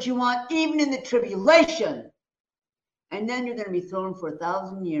get what you want even in the tribulation. And then you're going to be thrown for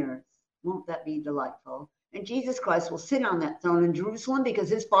 1,000 years. Won't that be delightful? And Jesus Christ will sit on that throne in Jerusalem because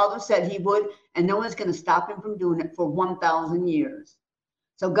his Father said he would, and no one's going to stop him from doing it for 1,000 years.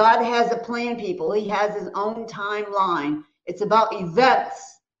 So God has a plan, people. He has his own timeline. It's about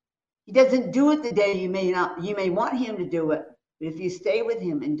events. He doesn't do it the day you may want him to do it. But if you stay with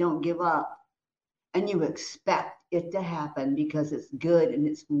him and don't give up, and you expect it to happen because it's good and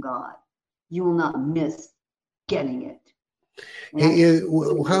it's from God, you will not miss getting it. Hey,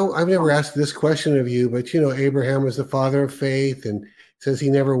 I've never asked this question of you, but Abraham was the father of faith, and says he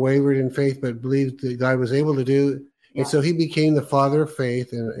never wavered in faith, but believed that God was able to do it. Yeah. And so he became the father of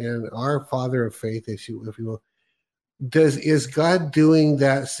faith and our father of faith, if you will. Is God doing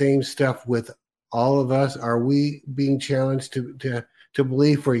that same stuff with all of us? Are we being challenged to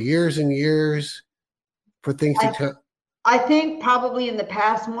believe for years and years for things to come? I think probably in the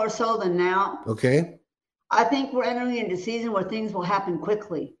past more so than now. Okay. I think we're entering into a season where things will happen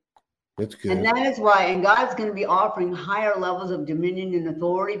quickly. That's good. And that is why, and God's going to be offering higher levels of dominion and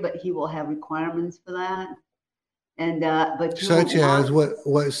authority, but he will have requirements for that. And but such as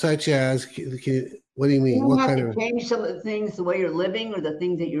what do you mean? You have to change some of the things, the way you're living, or the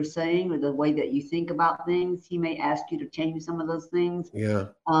things that you're saying, or the way that you think about things. He may ask you to change some of those things. Yeah.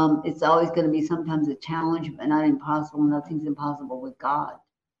 It's always going to be sometimes a challenge, but not impossible. Nothing's impossible with God.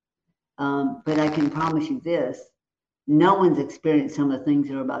 But I can promise you this: no one's experienced some of the things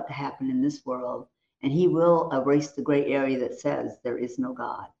that are about to happen in this world, and he will erase the gray area that says there is no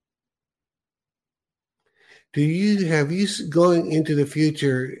God. Have you going into the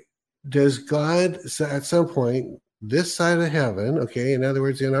future? Does God at some point, this side of heaven, okay, in other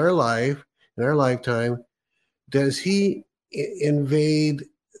words, in our life, in our lifetime, does he invade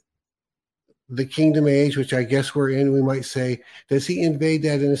the kingdom age, which I guess we're in, we might say, does he invade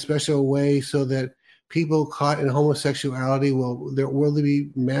that in a special way so that people caught in homosexuality will there be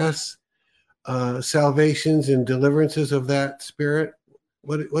mass salvations and deliverances of that spirit?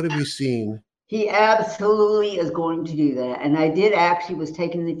 What have you seen? He absolutely is going to do that. And I did actually was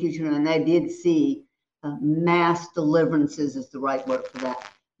taken in the future, and I did see mass deliverances is the right word for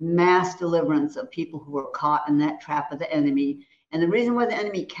that. Mass deliverance of people who are caught in that trap of the enemy. And the reason why the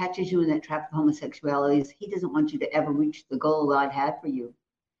enemy catches you in that trap of homosexuality is he doesn't want you to ever reach the goal God had for you.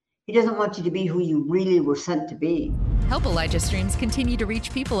 He doesn't want you to be who you really were sent to be. Help Elijah Streams continue to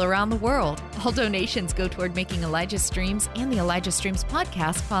reach people around the world. All donations go toward making Elijah Streams and the Elijah Streams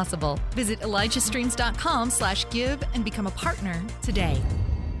podcast possible. Visit ElijahStreams.com/give and become a partner today.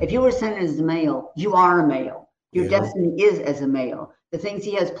 If you were sent as a male, you are a male. Your destiny is as a male. The things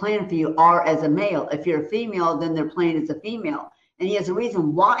he has planned for you are as a male. If you're a female, then they're planned as a female. And he has a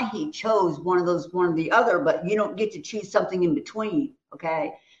reason why he chose one of the other, but you don't get to choose something in between,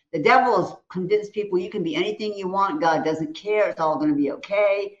 okay? The devil has convinced people you can be anything you want. God doesn't care. It's all going to be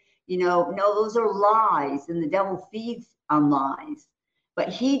okay. No, those are lies, and the devil feeds on lies. But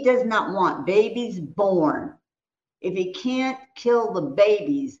he does not want babies born. If he can't kill the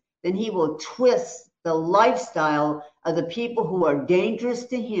babies, then he will twist the lifestyle of the people who are dangerous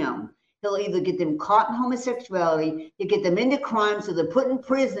to him. He'll either get them caught in homosexuality, he'll get them into crime so they're put in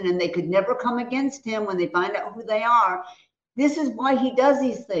prison and they could never come against him when they find out who they are. This is why he does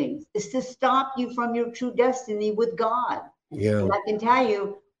these things. It's to stop you from your true destiny with God. Yeah. And I can tell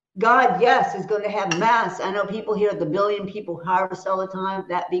you, God, yes, is going to have mass. I know people hear the billion people harvest all the time,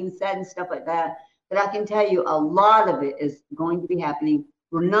 that being said and stuff like that. But I can tell you a lot of it is going to be happening.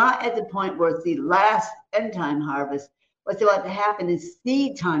 We're not at the point where it's the last end time harvest. What's about to happen is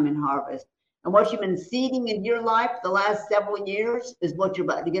seed time and harvest. And what you've been seeding in your life the last several years is what you're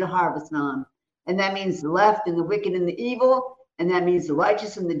about to get a harvest on. And that means the left and the wicked and the evil. And that means the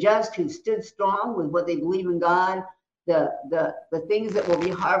righteous and the just who stood strong with what they believe in God. The things that will be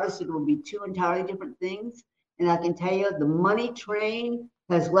harvested will be two entirely different things. And I can tell you the money train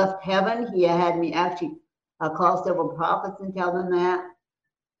has left heaven. He had me actually call several prophets and tell them that.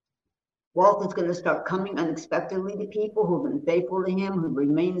 Wealth is going to start coming unexpectedly to people who have been faithful to him, who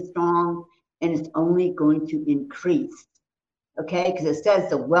remain strong, and it's only going to increase. Okay? Because it says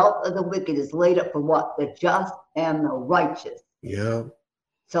the wealth of the wicked is laid up for what? The just and the righteous. Yeah.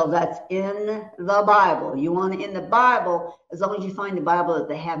 So that's in the Bible. You want it in the Bible as long as you find the Bible that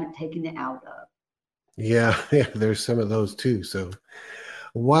they haven't taken it out of. Yeah, there's some of those too. So,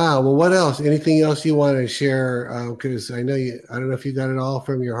 wow. Well, what else? Anything else you want to share? Because I don't know if you got it all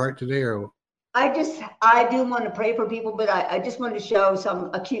from your heart today or. I do want to pray for people, but I just wanted to show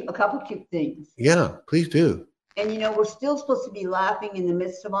a couple of cute things. Yeah, please do. And we're still supposed to be laughing in the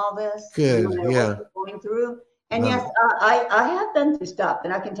midst of all this. Good, yeah. What we're going through. And yes, I have been through stuff,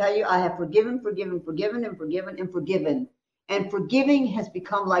 and I can tell you, I have forgiven. And forgiving has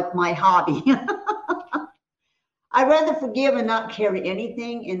become like my hobby. I'd rather forgive and not carry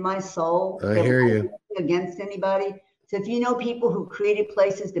anything in my soul. I hear you. Against anybody. So if you know people who created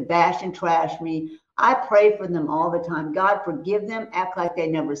places to bash and trash me, I pray for them all the time. God, forgive them. Act like they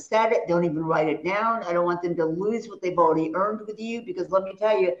never said it. Don't even write it down. I don't want them to lose what they've already earned with you, because let me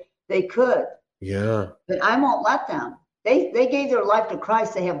tell you, they could. Yeah. But I won't let them. They gave their life to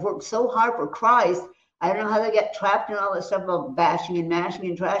Christ. They have worked so hard for Christ. I don't know how they get trapped in all this stuff about bashing and mashing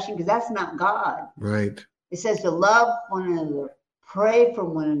and trashing, because that's not God. Right. It says to love one another, pray for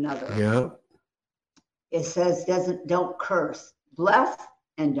one another. Yeah. It says don't curse. Bless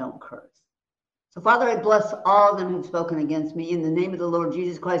and don't curse. So Father, I bless all of them who've spoken against me in the name of the Lord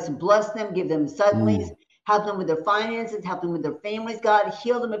Jesus Christ. Bless them, give them suddenlies, help them with their finances, help them with their families, God.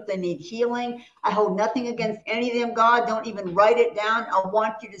 Heal them if they need healing. I hold nothing against any of them, God. Don't even write it down. I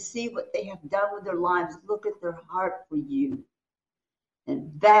want you to see what they have done with their lives. Look at their heart for you.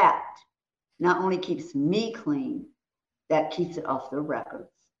 And that not only keeps me clean, that keeps it off their records.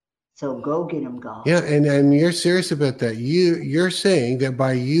 So go get them, God. Yeah, and you're serious about that. You're saying that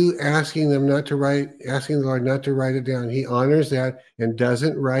by you asking the Lord not to write it down, he honors that and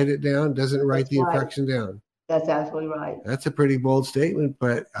doesn't write it down, doesn't write the infection down. That's absolutely right. That's a pretty bold statement,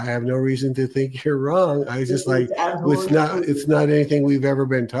 but I have no reason to think you're wrong. I was just like, it's not anything we've ever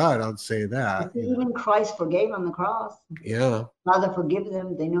been taught. I'll say that. Even Christ forgave on the cross. Yeah. Father, forgive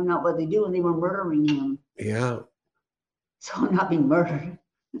them. They know not what they do, and they were murdering him. Yeah. So I'm not being murdered.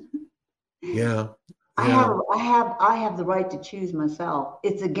 Yeah. I have the right to choose myself.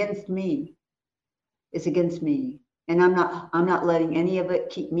 It's against me. It's against me. And I'm not letting any of it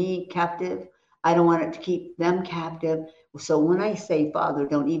keep me captive. I don't want it to keep them captive. So when I say, Father,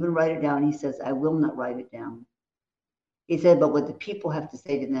 don't even write it down, he says, I will not write it down. He said, but what the people have to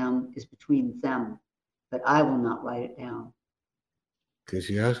say to them is between them, but I will not write it down. Because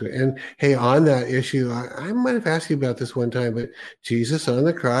you asked me. And hey, on that issue, I might have asked you about this one time, but Jesus on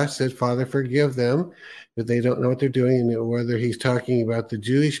the cross said, Father, forgive them, that they don't know what they're doing, and whether he's talking about the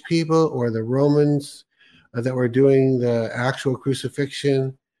Jewish people or the Romans that were doing the actual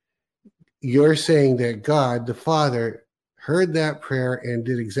crucifixion. You're saying that God, the Father, heard that prayer and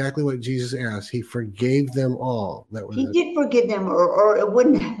did exactly what Jesus asked. He forgave them all. That was He did forgive them, or it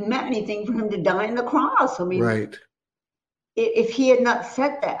wouldn't have meant anything for him to die on the cross. I mean, right. If he had not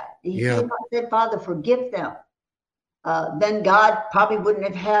said that, if he had not said, Father, forgive them, then God probably wouldn't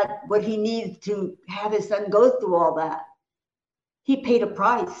have had what he needed to have his son go through all that. He paid a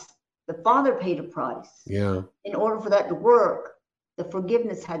price. The Father paid a price. Yeah. In order for that to work, the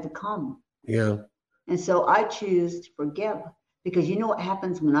forgiveness had to come. Yeah. And so I choose to forgive, because you know what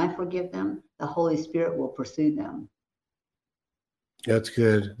happens when I forgive them? The Holy Spirit will pursue them. That's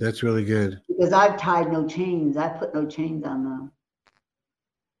good. That's really good. Because I've tied no chains. I put no chains on them.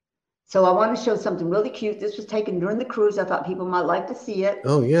 So I want to show something really cute. This was taken during the cruise. I thought people might like to see it.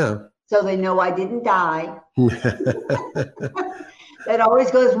 Oh, yeah. So they know I didn't die. That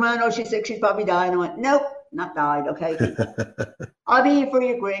always goes around. Oh, she's sick. She's probably dying. I went, nope, not died. Okay. I'll be here for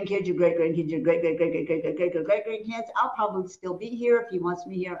your grandkids, your great grandkids, your great grandkids. I'll probably still be here. If he wants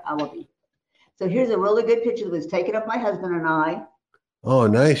me here, I will be. So here's a really good picture that was taken of my husband and I. Oh,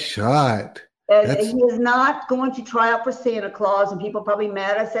 nice shot. And he is not going to try out for Santa Claus, and people probably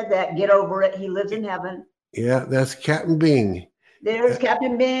mad I said that. Get over it. He lives in heaven. Yeah, that's Captain Bing. There's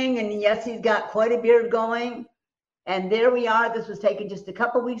Captain Bing, and yes, he's got quite a beard going. And there we are. This was taken just a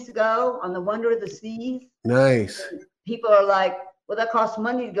couple weeks ago on the Wonder of the Seas. Nice. And people are like, well, that costs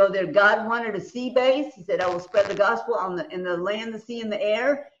money to go there. God wanted a sea base. He said, I will spread the gospel in the land, the sea, and the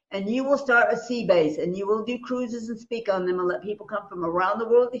air. And you will start a sea base, and you will do cruises and speak on them and let people come from around the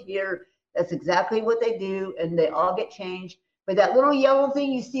world to hear. That's exactly what they do, and they all get changed. But that little yellow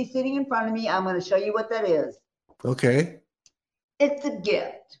thing you see sitting in front of me, I'm going to show you what that is. Okay. It's a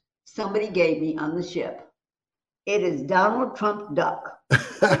gift somebody gave me on the ship. It is Donald Trump Duck.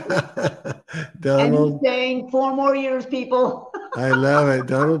 Donald. And he's staying 4 more years, people. I love it.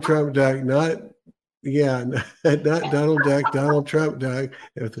 Donald Trump Duck, not Donald Duck, Donald Trump Duck.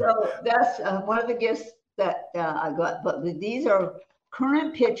 So that's one of the gifts that I got. But these are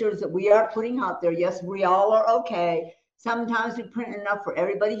current pictures that we are putting out there. Yes, we all are okay. Sometimes we print enough for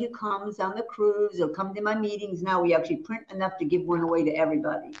everybody who comes on the cruise or come to my meetings. Now we actually print enough to give one away to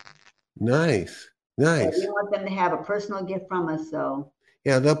everybody. Nice. Nice. So we want them to have a personal gift from us. So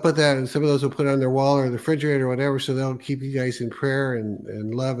yeah, they'll put that, and some of those will put on their wall or the refrigerator or whatever, so they'll keep you guys in prayer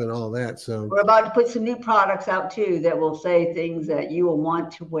and love and all that. So we're about to put some new products out too that will say things that you will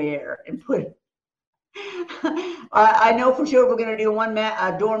want to wear and put. I know for sure we're going to do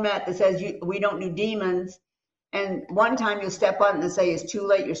a doormat that says we don't do demons. And one time you'll step on it and say, it's too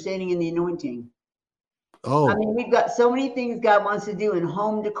late. You're standing in the anointing. Oh, I mean, we've got so many things God wants to do in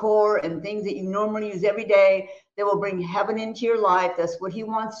home decor and things that you normally use every day that will bring heaven into your life. That's what he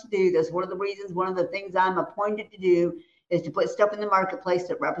wants to do. That's one of the reasons, one of the things I'm appointed to do is to put stuff in the marketplace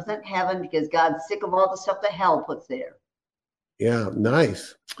that represent heaven, because God's sick of all the stuff that hell puts there. Yeah,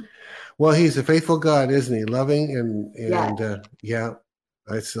 nice. Well, he's a faithful God, isn't he? Loving and yeah.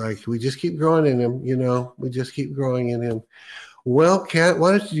 It's like we just keep growing in him, we just keep growing in him. Well, Kat,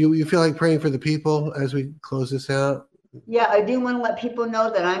 why don't you feel like praying for the people as we close this out? Yeah, I do want to let people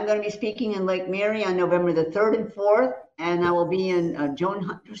know that I'm going to be speaking in Lake Mary on November the 3rd and 4th, and I will be in Joan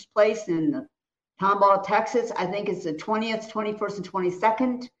Hunter's place in Tomball, Texas. I think it's the 20th, 21st, and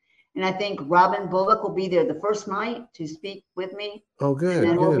 22nd. And I think Robin Bullock will be there the first night to speak with me. Oh, good.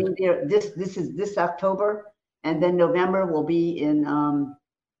 And then we'll be there. This is this October, and then November we'll be in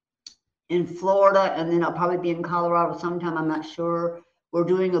Florida, and then I'll probably be in Colorado sometime. I'm not sure. We're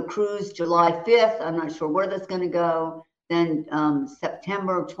doing a cruise July 5th. I'm not sure where that's going to go. Then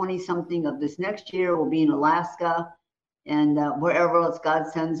September 20-something of this next year, we'll be in Alaska. And wherever else God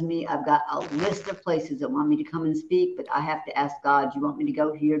sends me, I've got a list of places that want me to come and speak, but I have to ask God, do you want me to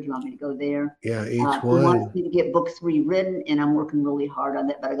go here? Do you want me to go there? Yeah, each one. He wants me to get books rewritten, and I'm working really hard on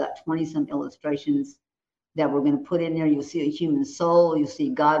that. But I got 20-some illustrations that we're going to put in there. You'll see a human soul. You'll see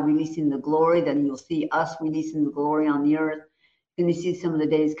God releasing the glory. Then you'll see us releasing the glory on the earth. Then you see some of the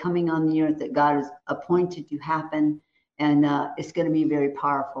days coming on the earth that God has appointed to happen. And it's going to be a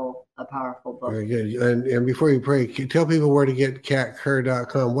powerful book. Very good. And before you pray, tell people where to get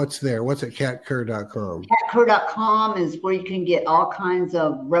catkerr.com. What's there? What's at catkerr.com? Catkerr.com is where you can get all kinds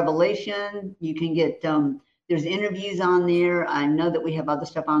of revelation. You can get, there's interviews on there. I know that we have other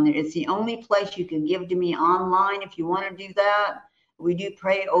stuff on there. It's the only place you can give to me online if you want to do that. We do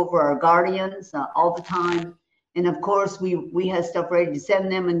pray over our guardians all the time. And of course, we had stuff ready to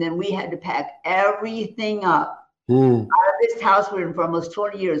send them, and then we had to pack everything up. Out of this house we're in for almost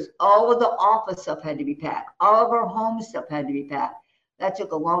 20 years. All of the office stuff had to be packed. All of our home stuff had to be packed. That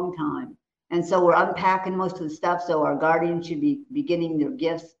took a long time. And so we're unpacking most of the stuff. So our guardians should be getting their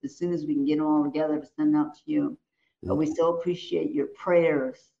gifts as soon as we can get them all together to send out to you. but we still appreciate your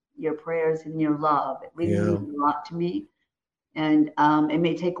prayers and your love. It really means a lot to me. And it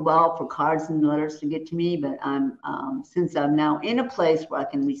may take a while for cards and letters to get to me, but since I'm now in a place where I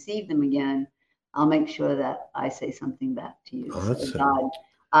can receive them again, I'll make sure that I say something back to you. Awesome. So God,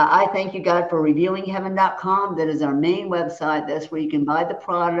 I thank you, God, for revealingheaven.com. That is our main website. That's where you can buy the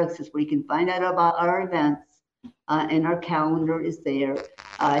products. That's where you can find out about our events. And our calendar is there.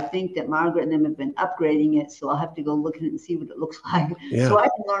 I think that Margaret and them have been upgrading it, so I'll have to go look at it and see what it looks like, so I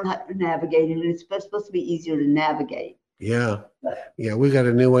can learn how to navigate it. It's supposed to be easier to navigate. Yeah, we got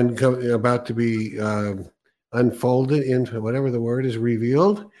a new one about to be unfolded into whatever the word is,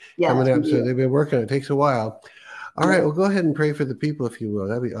 revealed, coming up. So they've been working on it. It takes a while. All right, well, go ahead and pray for the people, if you will.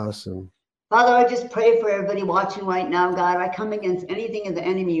 That'd be awesome. Father, I just pray for everybody watching right now, God. I come against anything of the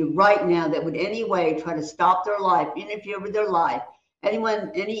enemy right now that would any way try to stop their life, interfere with their life.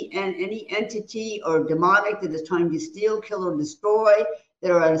 Anyone, any entity or demonic that is trying to steal, kill, or destroy,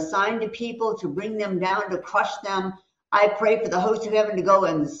 that are assigned to people to bring them down, to crush them. I pray for the host of heaven to go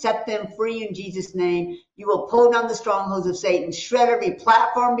and set them free in Jesus' name. You will pull down the strongholds of Satan, shred every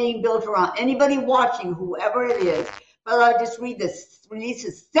platform being built around anybody watching, whoever it is. Father, I just release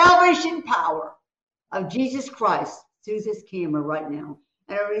the salvation power of Jesus Christ through this camera right now.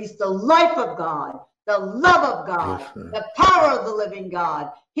 And I release the life of God, the love of God, the power of the living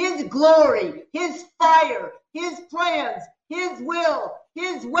God, his glory, his fire, his plans, his will,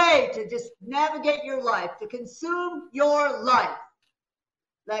 his way to just navigate your life, to consume your life.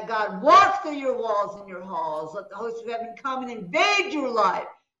 Let God walk through your walls and your halls. Let the host of heaven come and invade your life,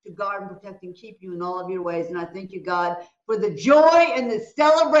 to guard and protect and keep you in all of your ways. And I thank you, God, for the joy and the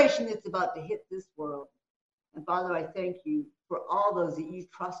celebration that's about to hit this world. And Father, I thank you for all those that you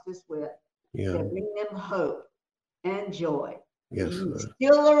trust us with, that bring them hope and joy. Yes, you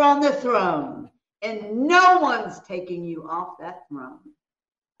still are on the throne, and no one's taking you off that throne.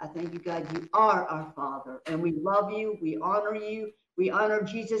 I thank you, God, you are our Father, and we love you, we honor you. We honor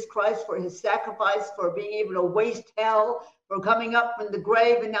Jesus Christ for his sacrifice, for being able to waste hell, for coming up from the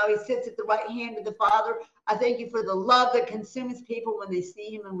grave, and now he sits at the right hand of the Father. I thank you for the love that consumes people when they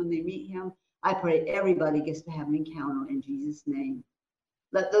see him and when they meet him. I pray everybody gets to have an encounter in Jesus' name.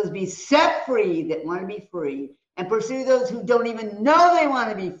 Let those be set free that want to be free, and pursue those who don't even know they want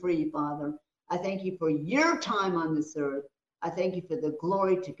to be free, Father. I thank you for your time on this earth. I thank you for the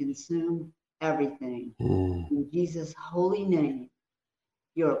glory to consume everything. In Jesus' holy name,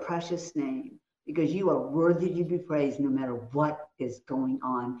 your precious name, because you are worthy to be praised no matter what is going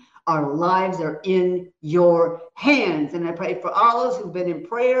on. Our lives are in your hands. And I pray for all those who've been in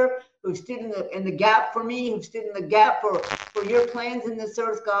prayer, who've stood in the gap for me, who've stood in the gap for your plans in this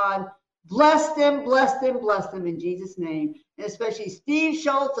earth, God. Bless them, bless them, bless them in Jesus' name. And especially Steve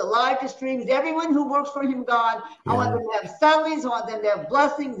Schultz, Elijah Streams, everyone who works for him, God. I want them to have subtleties. I want them to have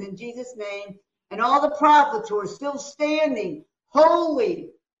blessings in Jesus' name. And all the prophets who are still standing holy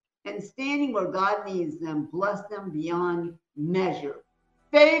and standing where God needs them, bless them beyond measure.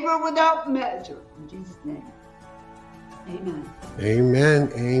 Favor without measure. In Jesus' name. Amen.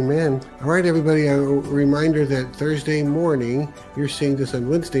 Amen. Amen. All right, everybody. A reminder that Thursday morning, you're seeing this on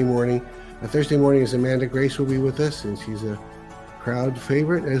Wednesday morning. Thursday morning is Amanda Grace will be with us, and she's a crowd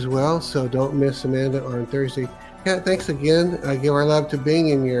favorite as well. So don't miss Amanda on Thursday. Kat, thanks again. Give our love to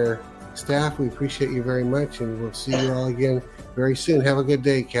Bing and your staff. We appreciate you very much, and we'll see you all again very soon. Have a good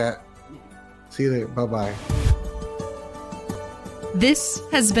day, Kat. See you later. Bye-bye. This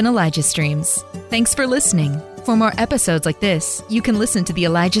has been Elijah Streams. Thanks for listening. For more episodes like this, you can listen to the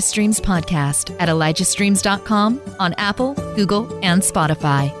Elijah Streams podcast at ElijahStreams.com, on Apple, Google, and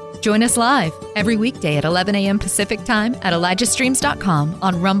Spotify. Join us live every weekday at 11 a.m. Pacific Time at ElijahStreams.com,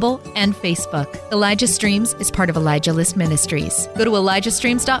 on Rumble and Facebook. Elijah Streams is part of Elijah List Ministries. Go to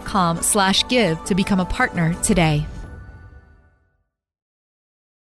ElijahStreams.com/give to become a partner today.